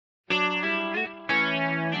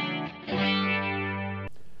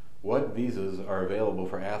What visas are available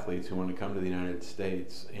for athletes who want to come to the United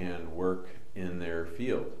States and work in their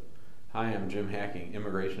field? Hi, I'm Jim Hacking,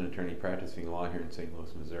 immigration attorney practicing law here in St.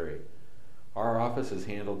 Louis, Missouri. Our office has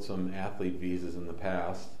handled some athlete visas in the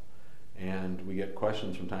past, and we get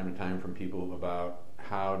questions from time to time from people about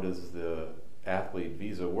how does the athlete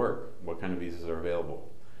visa work? What kind of visas are available?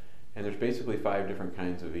 And there's basically 5 different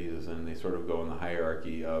kinds of visas, and they sort of go in the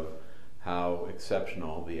hierarchy of how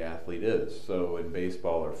exceptional the athlete is. So in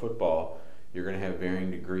baseball or football, you're going to have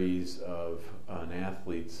varying degrees of an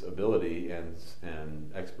athlete's ability and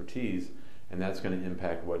expertise, and that's going to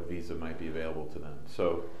impact what visa might be available to them.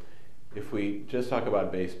 So if we just talk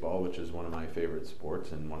about baseball, which is one of my favorite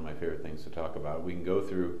sports and one of my favorite things to talk about, we can go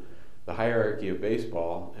through the hierarchy of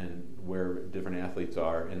baseball and where different athletes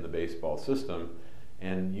are in the baseball system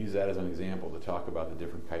and use that as an example to talk about the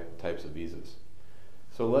different types of visas.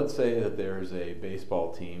 So let's say that there's a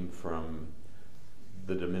baseball team from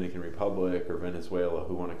the Dominican Republic or Venezuela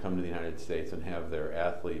who want to come to the United States and have their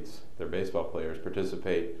athletes, their baseball players,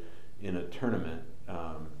 participate in a tournament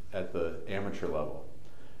at the amateur level.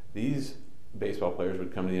 These baseball players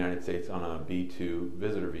would come to the United States on a B2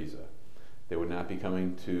 visitor visa. They would not be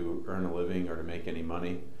coming to earn a living or to make any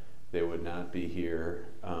money. They would not be here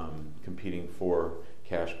competing for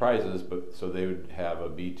cash prizes, but so they would have a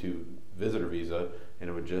B2 visitor visa, and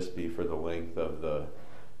it would just be for the length of the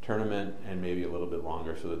tournament and maybe a little bit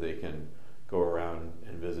longer so that they can go around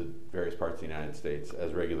and visit various parts of the United States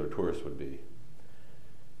as regular tourists would be.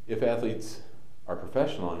 If athletes are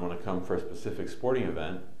professional and want to come for a specific sporting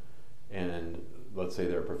event, and let's say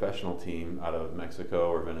they're a professional team out of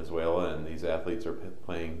Mexico or Venezuela and these athletes are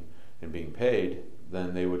playing and being paid,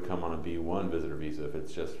 then they would come on a B1 visitor visa if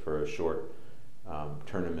it's just for a short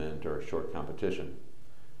tournament or a short competition.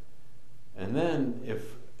 And then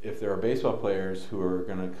if there are baseball players who are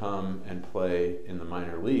going to come and play in the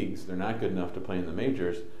minor leagues, they're not good enough to play in the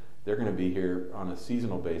majors, they're going to be here on a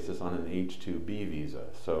seasonal basis on an H-2B visa.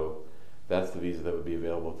 So that's the visa that would be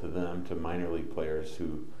available to them, to minor league players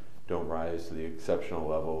who don't rise to the exceptional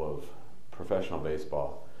level of professional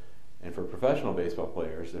baseball. And for professional baseball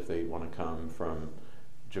players, if they want to come from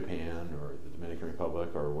Japan or the Dominican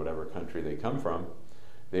Republic or whatever country they come from,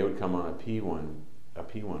 they would come on a P1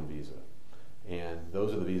 visa. And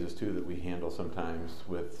those are the visas too that we handle sometimes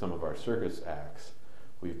with some of our circus acts.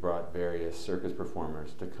 We've brought various circus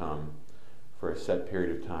performers to come for a set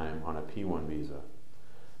period of time on a P1 visa.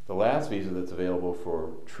 The last visa that's available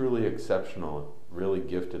for truly exceptional, really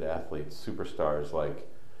gifted athletes, superstars like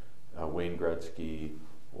Wayne Gretzky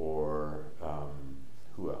or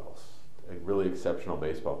who else? Really exceptional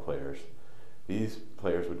baseball players. These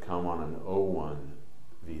players would come on an O1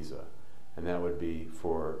 visa, and that would be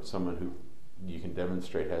for someone who you can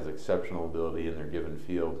demonstrate has exceptional ability in their given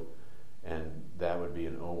field, and that would be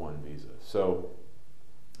an O1 visa. So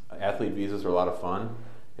athlete visas are a lot of fun.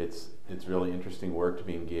 It's really interesting work to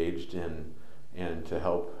be engaged in and to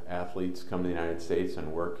help athletes come to the United States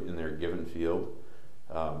and work in their given field.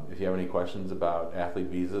 If you have any questions about athlete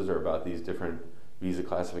visas or about these different visa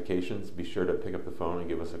classifications, be sure to pick up the phone and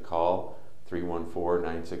give us a call,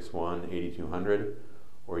 314-961-8200,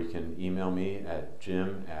 or you can email me at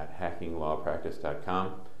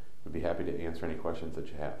jim@hackinglawpractice.com. We'd be happy to answer any questions that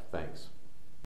you have. Thanks.